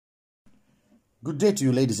Good day to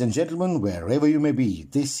you, ladies and gentlemen, wherever you may be.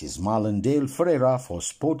 This is Marlon Dale Ferreira for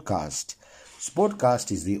Sportcast.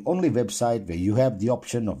 Sportcast is the only website where you have the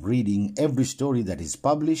option of reading every story that is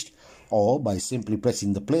published, or by simply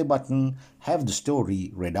pressing the play button, have the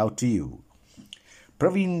story read out to you.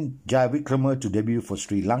 Praveen Jayawickrama to debut for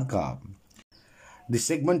Sri Lanka. This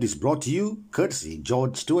segment is brought to you courtesy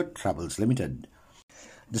George Stewart Travels Limited.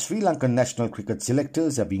 The Sri Lankan national cricket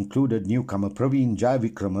selectors have included newcomer Praveen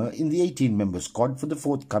Jayawickrama in the 18-member squad for the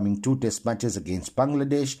forthcoming two test matches against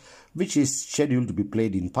Bangladesh, which is scheduled to be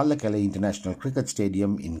played in Pallekele International Cricket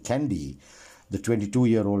Stadium in Kandy. The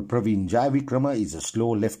 22-year-old Praveen Jayawickrama is a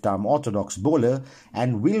slow left-arm orthodox bowler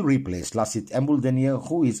and will replace Lasith Ambuldenniya,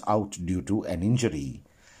 who is out due to an injury.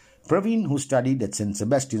 Praveen, who studied at St.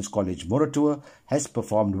 Sebastian's College, Moratuwa, has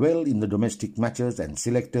performed well in the domestic matches, and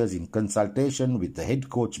selectors, in consultation with the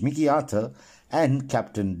head coach Mickey Arthur and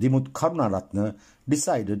captain Dimuth Karunaratne,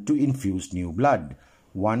 decided to infuse new blood,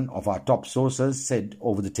 one of our top sources said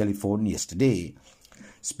over the telephone yesterday.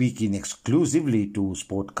 Speaking exclusively to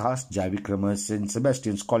Sportcast, Jayawickrama's St.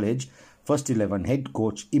 Sebastian's College First 11 head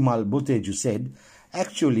coach Imal Buteju said,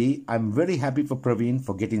 "Actually, I'm very happy for Praveen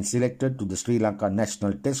for getting selected to the Sri Lanka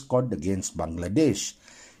national test squad against Bangladesh.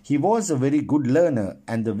 He was a very good learner,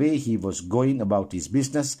 and the way he was going about his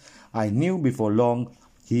business, I knew before long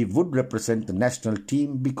he would represent the national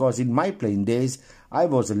team because in my playing days, I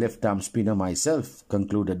was a left-arm spinner myself,"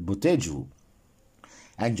 concluded Buteju.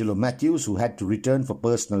 Angelo Matthews, who had to return for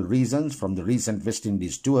personal reasons from the recent West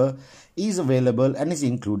Indies tour, is available and is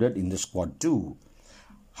included in the squad too.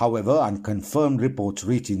 However, unconfirmed reports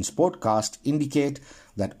reaching Sportcast indicate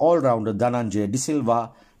that all-rounder Dhananjaya De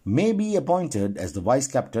Silva may be appointed as the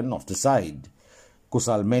vice-captain of the side.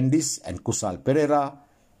 Kusal Mendis and Kusal Perera,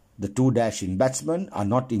 the two dashing batsmen, are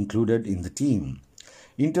not included in the team.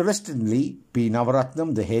 Interestingly, P.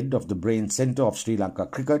 Navaratnam, the head of the brain centre of Sri Lanka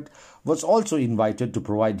cricket, was also invited to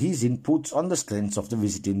provide his inputs on the strengths of the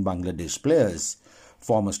visiting Bangladesh players.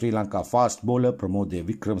 Former Sri Lanka fast bowler Pramode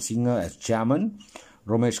Wickramasinghe as chairman,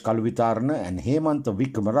 Romesh Kaluwitharana and Hemantha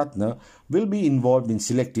Wickramaratne will be involved in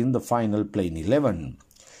selecting the final playing 11.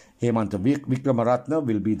 Hemantha Wickramaratne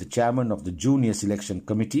will be the chairman of the junior selection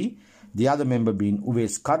committee, the other member being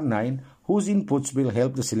Uwais Karnain, whose inputs will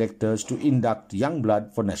help the selectors to induct young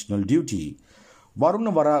blood for national duty.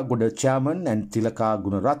 Waruna Waragoda chairman and Tilaka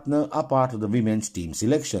Gunaratne are part of the women's team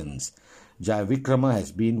selections. Jayawickrama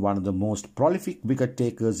has been one of the most prolific wicket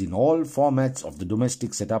takers in all formats of the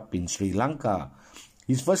domestic setup in Sri Lanka.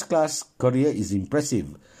 His first-class career is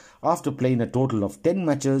impressive. After playing a total of 10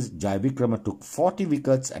 matches, Jayawickrama took 40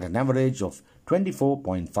 wickets at an average of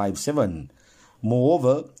 24.57.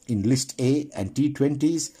 Moreover, in List A and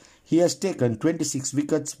T20s, he has taken 26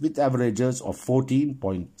 wickets with averages of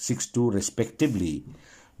 14.62 respectively.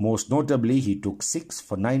 Most notably, he took 6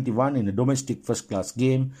 for 91 in a domestic first-class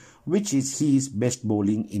game, which is his best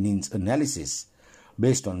bowling innings analysis.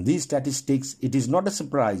 Based on these statistics, it is not a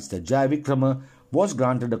surprise that Jayawickrama was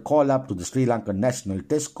granted a call-up to the Sri Lankan national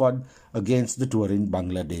test squad against the touring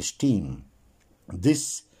Bangladesh team.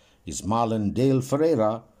 This is Marlon Dale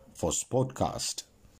Ferreira for Sportcast.